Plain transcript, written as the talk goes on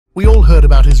We all heard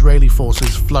about Israeli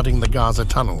forces flooding the Gaza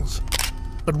tunnels.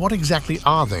 But what exactly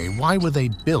are they? Why were they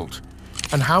built?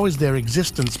 And how is their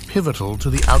existence pivotal to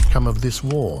the outcome of this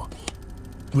war?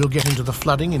 We'll get into the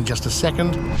flooding in just a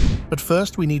second, but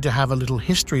first we need to have a little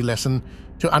history lesson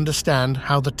to understand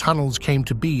how the tunnels came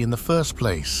to be in the first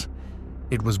place.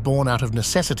 It was born out of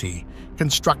necessity,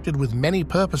 constructed with many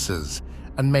purposes,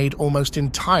 and made almost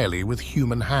entirely with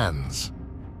human hands.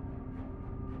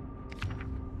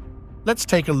 Let's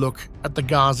take a look at the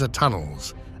Gaza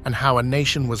Tunnels and how a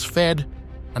nation was fed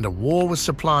and a war was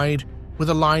supplied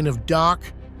with a line of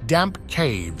dark, damp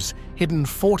caves hidden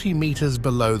 40 meters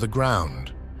below the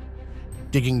ground.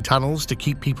 Digging tunnels to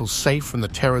keep people safe from the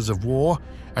terrors of war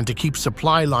and to keep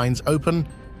supply lines open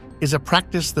is a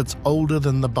practice that's older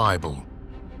than the Bible.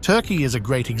 Turkey is a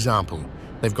great example.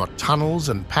 They've got tunnels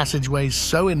and passageways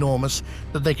so enormous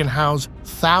that they can house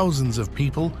thousands of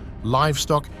people,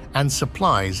 livestock, and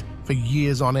supplies for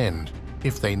years on end,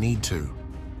 if they need to.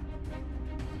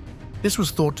 This was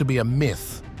thought to be a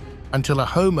myth until a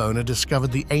homeowner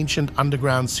discovered the ancient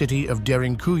underground city of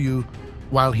Derinkuyu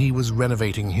while he was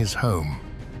renovating his home.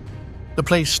 The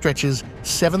place stretches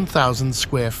 7,000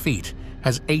 square feet,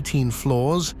 has 18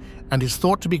 floors, and is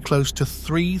thought to be close to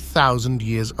 3,000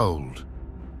 years old.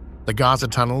 The Gaza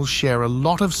tunnels share a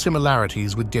lot of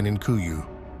similarities with Derinkuyu.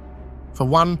 For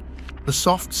one, the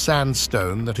soft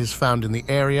sandstone that is found in the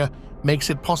area makes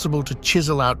it possible to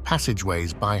chisel out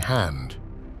passageways by hand.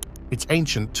 It's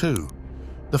ancient too.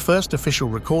 The first official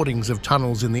recordings of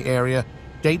tunnels in the area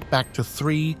date back to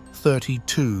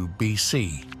 332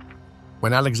 BC.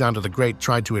 When Alexander the Great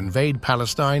tried to invade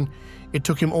Palestine, it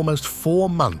took him almost 4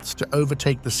 months to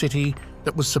overtake the city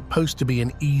that was supposed to be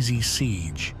an easy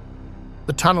siege.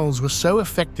 The tunnels were so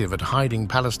effective at hiding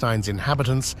Palestine's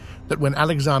inhabitants that when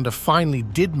Alexander finally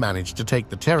did manage to take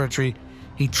the territory,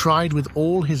 he tried with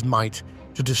all his might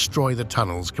to destroy the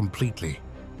tunnels completely.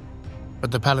 But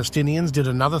the Palestinians did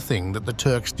another thing that the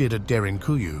Turks did at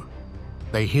Derinkuyu.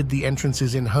 They hid the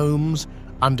entrances in homes,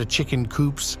 under chicken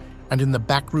coops, and in the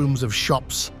back rooms of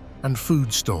shops and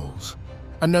food stalls.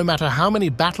 And no matter how many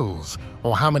battles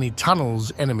or how many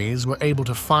tunnels enemies were able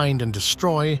to find and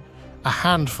destroy, a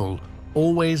handful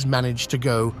always managed to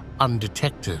go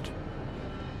undetected.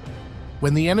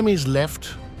 When the enemies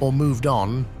left or moved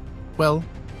on, well,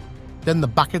 then the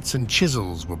buckets and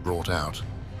chisels were brought out,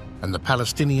 and the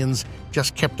Palestinians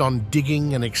just kept on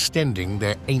digging and extending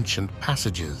their ancient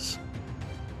passages.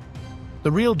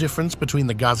 The real difference between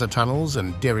the Gaza tunnels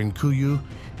and Derinkuyu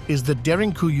is that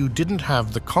Derinkuyu didn't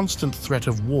have the constant threat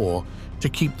of war to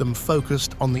keep them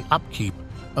focused on the upkeep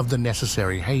of the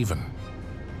necessary haven.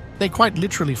 They quite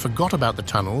literally forgot about the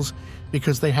tunnels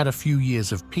because they had a few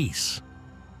years of peace.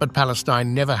 But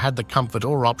Palestine never had the comfort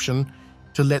or option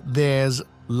to let theirs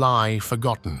lie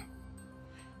forgotten.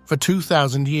 For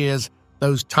 2,000 years,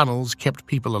 those tunnels kept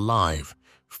people alive.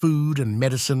 Food and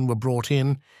medicine were brought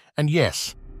in, and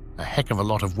yes, a heck of a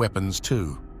lot of weapons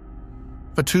too.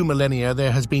 For 2 millennia,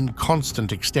 there has been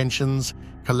constant extensions,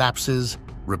 collapses,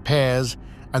 repairs,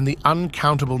 and the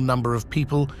uncountable number of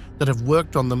people that have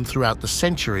worked on them throughout the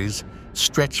centuries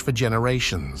stretch for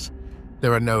generations.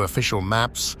 There are no official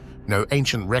maps, no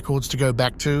ancient records to go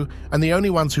back to, and the only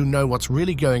ones who know what's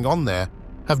really going on there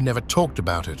have never talked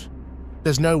about it.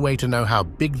 There's no way to know how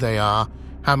big they are,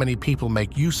 how many people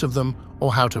make use of them,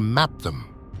 or how to map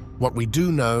them. What we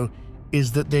do know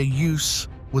is that their use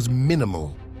was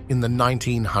minimal in the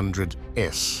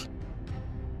 1900s.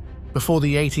 Before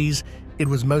the 80s, it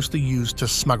was mostly used to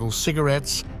smuggle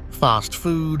cigarettes, fast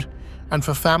food, and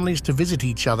for families to visit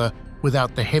each other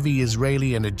without the heavy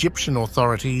Israeli and Egyptian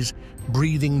authorities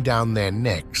breathing down their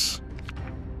necks.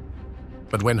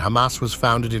 But when Hamas was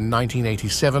founded in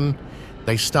 1987,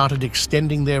 they started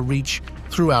extending their reach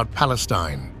throughout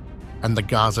Palestine and the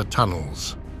Gaza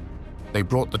tunnels. They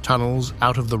brought the tunnels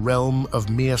out of the realm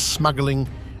of mere smuggling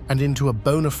and into a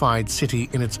bona fide city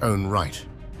in its own right.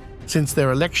 Since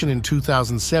their election in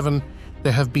 2007,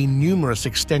 there have been numerous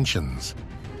extensions.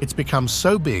 It's become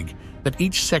so big that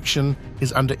each section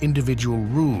is under individual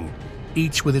rule,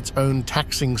 each with its own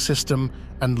taxing system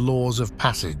and laws of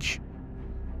passage.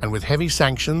 And with heavy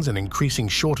sanctions and increasing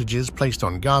shortages placed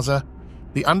on Gaza,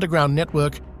 the underground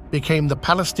network became the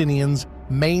Palestinians'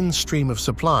 main stream of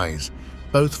supplies,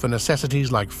 both for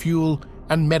necessities like fuel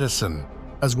and medicine,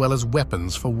 as well as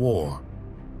weapons for war.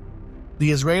 The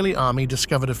Israeli army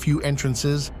discovered a few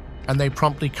entrances, and they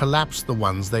promptly collapsed the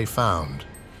ones they found.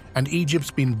 And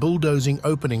Egypt's been bulldozing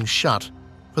openings shut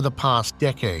for the past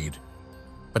decade.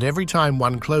 But every time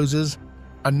one closes,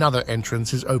 another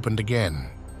entrance is opened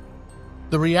again.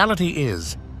 The reality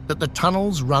is that the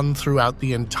tunnels run throughout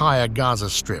the entire Gaza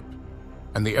Strip.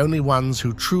 and the only ones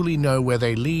who truly know where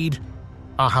they lead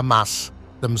are Hamas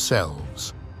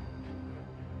themselves.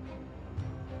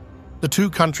 The two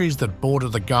countries that border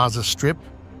the Gaza Strip,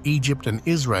 Egypt and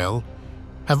Israel,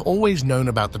 have always known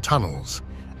about the tunnels,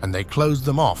 and they closed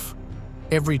them off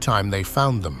every time they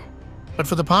found them. But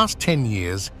for the past 10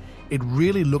 years, it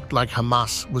really looked like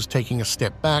Hamas was taking a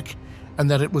step back and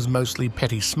that it was mostly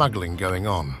petty smuggling going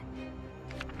on.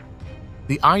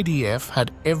 The IDF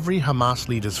had every Hamas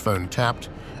leader's phone tapped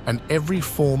and every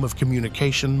form of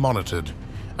communication monitored,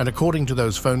 and according to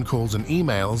those phone calls and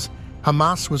emails,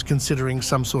 Hamas was considering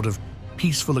some sort of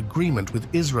peaceful agreement with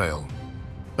Israel.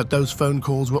 But those phone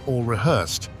calls were all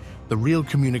rehearsed. The real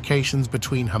communications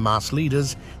between Hamas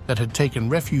leaders that had taken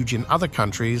refuge in other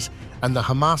countries and the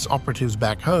Hamas operatives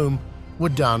back home were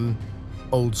done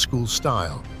old-school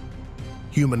style.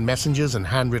 Human messengers and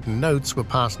handwritten notes were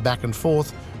passed back and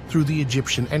forth through the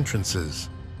Egyptian entrances.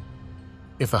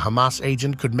 If a Hamas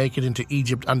agent could make it into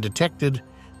Egypt undetected,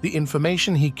 the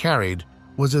information he carried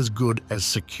was as good as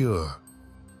secure.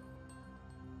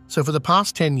 So for the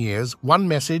past 10 years, one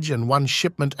message and one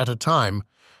shipment at a time,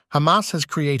 Hamas has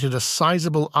created a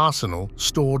sizable arsenal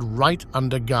stored right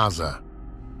under Gaza.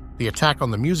 The attack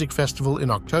on the music festival in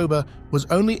October was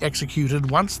only executed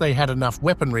once they had enough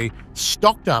weaponry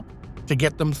stocked up to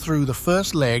get them through the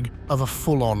first leg of a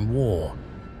full-on war.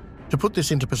 To put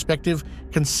this into perspective,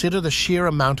 consider the sheer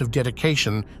amount of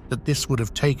dedication that this would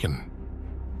have taken.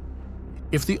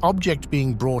 If the object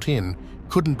being brought in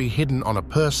couldn't be hidden on a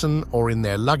person or in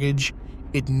their luggage,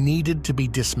 it needed to be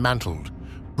dismantled,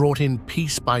 brought in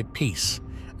piece by piece,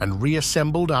 and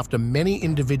reassembled after many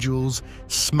individuals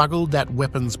smuggled that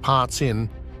weapon's parts in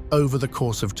over the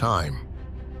course of time.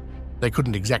 They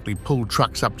couldn't exactly pull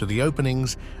trucks up to the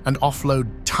openings and offload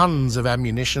tons of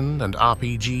ammunition and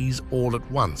RPGs all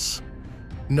at once.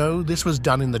 No, this was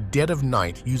done in the dead of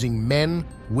night using men,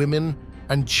 women,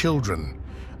 and children,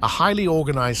 a highly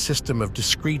organized system of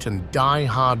discreet and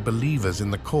die-hard believers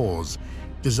in the cause,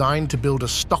 designed to build a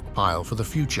stockpile for the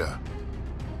future.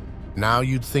 Now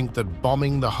you'd think that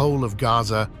bombing the whole of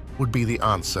Gaza would be the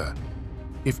answer.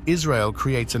 If Israel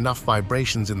creates enough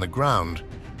vibrations in the ground,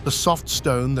 the soft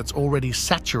stone that's already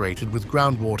saturated with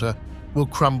groundwater will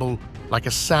crumble like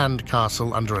a sand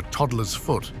castle under a toddler's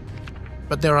foot.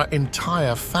 But there are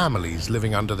entire families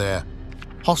living under there.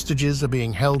 Hostages are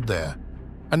being held there,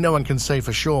 and no one can say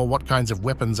for sure what kinds of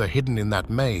weapons are hidden in that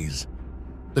maze.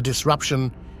 The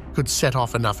disruption could set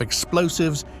off enough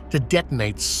explosives to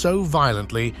detonate so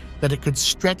violently that it could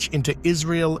stretch into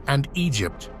Israel and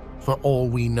Egypt for all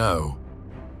we know.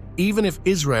 Even if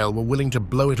Israel were willing to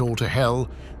blow it all to hell,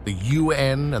 the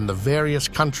UN and the various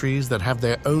countries that have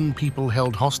their own people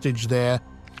held hostage there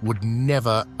would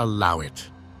never allow it.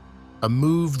 A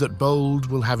move that bold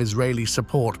will have Israeli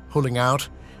support pulling out,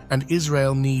 and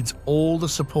Israel needs all the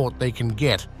support they can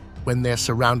get when they're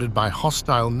surrounded by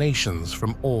hostile nations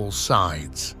from all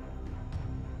sides.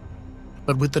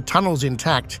 But with the tunnels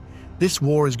intact, this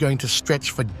war is going to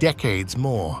stretch for decades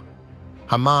more.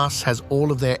 Hamas has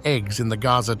all of their eggs in the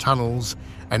Gaza tunnels,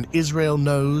 and Israel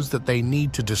knows that they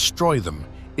need to destroy them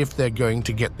if they're going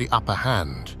to get the upper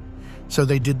hand. So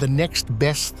they did the next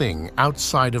best thing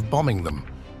outside of bombing them,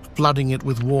 flooding it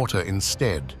with water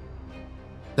instead.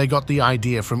 They got the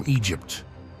idea from Egypt.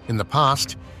 In the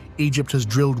past, Egypt has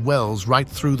drilled wells right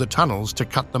through the tunnels to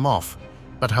cut them off,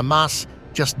 but Hamas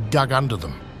just dug under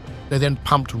them. They then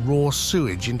pumped raw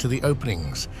sewage into the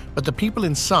openings, but the people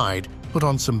inside put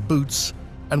on some boots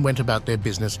and went about their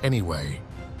business anyway.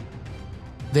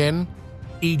 Then,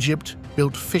 Egypt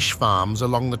built fish farms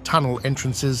along the tunnel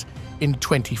entrances in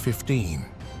 2015.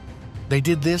 They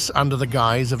did this under the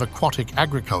guise of aquatic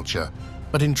agriculture,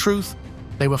 but in truth,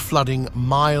 they were flooding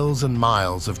miles and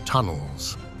miles of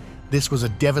tunnels. This was a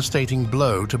devastating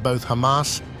blow to both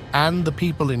Hamas and the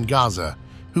people in Gaza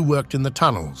who worked in the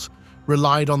tunnels,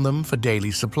 relied on them for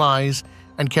daily supplies,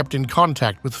 and kept in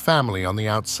contact with family on the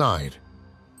outside.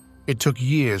 It took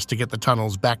years to get the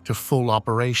tunnels back to full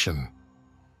operation.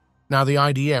 Now, the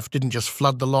IDF didn't just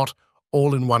flood the lot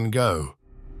all in one go.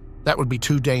 That would be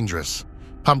too dangerous.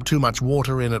 Pump too much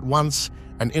water in at once,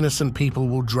 and innocent people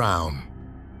will drown.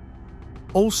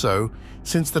 Also,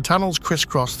 since the tunnels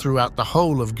crisscross throughout the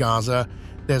whole of Gaza,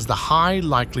 there's the high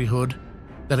likelihood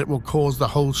that it will cause the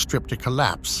whole strip to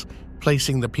collapse,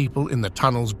 placing the people in the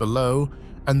tunnels below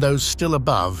and those still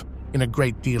above in a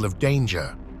great deal of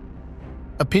danger.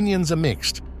 Opinions are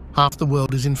mixed. Half the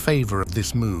world is in favor of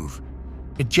this move.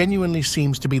 It genuinely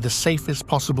seems to be the safest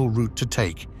possible route to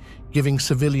take, giving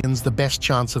civilians the best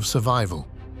chance of survival.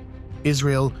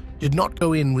 Israel did not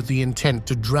go in with the intent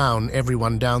to drown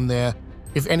everyone down there.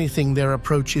 If anything, their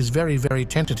approach is very, very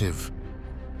tentative.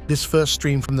 This first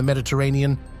stream from the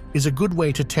Mediterranean is a good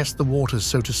way to test the waters,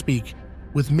 so to speak,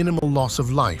 with minimal loss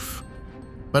of life.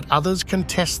 But others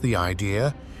contest the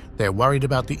idea. They're worried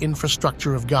about the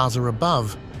infrastructure of Gaza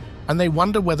above, and they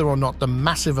wonder whether or not the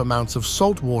massive amounts of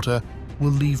salt water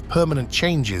will leave permanent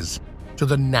changes to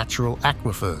the natural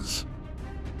aquifers.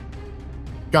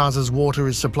 Gaza's water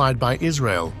is supplied by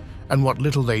Israel, and what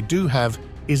little they do have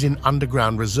is in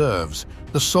underground reserves.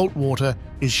 The salt water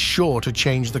is sure to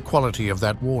change the quality of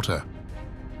that water,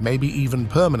 maybe even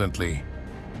permanently.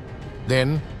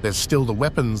 Then there's still the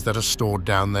weapons that are stored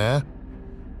down there.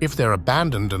 If they're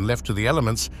abandoned and left to the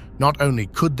elements, not only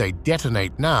could they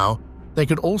detonate now, they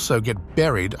could also get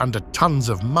buried under tons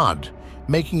of mud,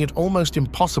 making it almost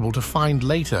impossible to find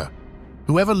later.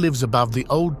 Whoever lives above the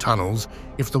old tunnels,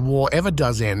 if the war ever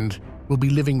does end, will be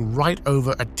living right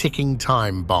over a ticking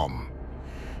time bomb.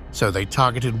 So they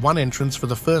targeted one entrance for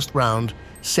the first round,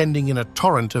 sending in a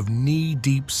torrent of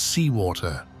knee-deep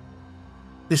seawater.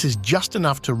 This is just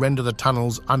enough to render the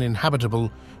tunnels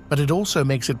uninhabitable, but it also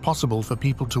makes it possible for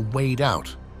people to wade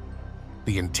out.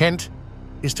 The intent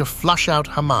is to flush out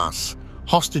Hamas,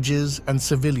 hostages and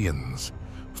civilians,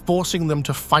 forcing them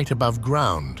to fight above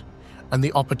ground, and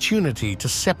the opportunity to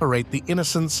separate the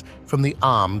innocents from the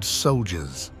armed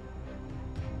soldiers.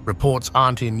 Reports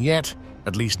aren't in yet,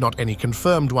 at least not any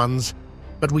confirmed ones,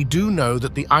 but we do know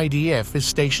that the IDF is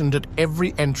stationed at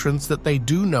every entrance that they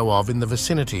do know of in the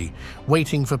vicinity,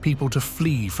 waiting for people to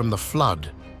flee from the flood.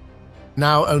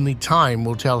 Now only time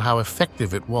will tell how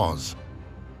effective it was.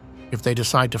 If they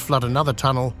decide to flood another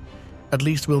tunnel, at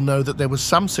least we'll know that there was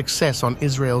some success on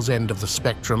Israel's end of the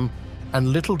spectrum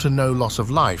and little to no loss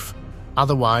of life.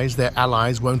 Otherwise, their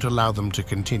allies won't allow them to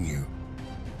continue.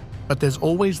 But there's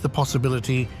always the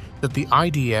possibility that the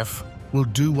IDF will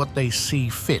do what they see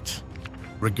fit,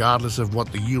 regardless of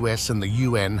what the US and the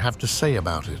UN have to say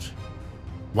about it.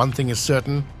 One thing is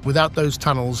certain, without those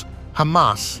tunnels,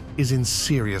 Hamas is in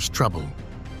serious trouble.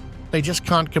 They just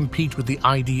can't compete with the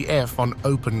IDF on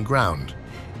open ground,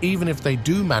 even if they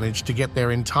do manage to get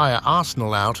their entire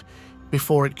arsenal out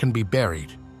before it can be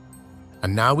buried.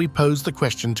 And now we pose the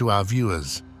question to our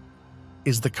viewers.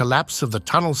 Is the collapse of the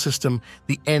tunnel system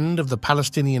the end of the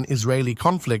Palestinian-Israeli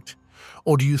conflict?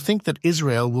 Or do you think that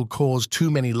Israel will cause too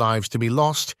many lives to be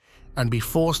lost and be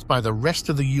forced by the rest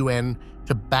of the UN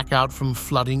to back out from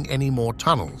flooding any more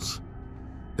tunnels?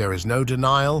 There is no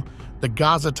denial, the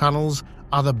Gaza tunnels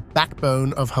are the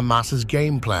backbone of Hamas's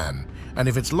game plan, and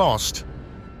if it's lost,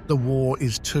 the war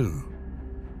is too.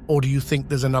 Or do you think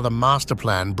there's another master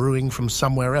plan brewing from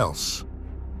somewhere else?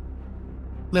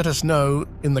 Let us know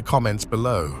in the comments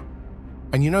below.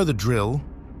 And you know the drill.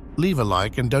 Leave a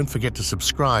like and don't forget to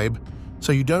subscribe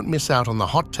so you don't miss out on the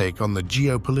hot take on the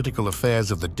geopolitical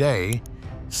affairs of the day.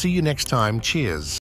 See you next time. Cheers.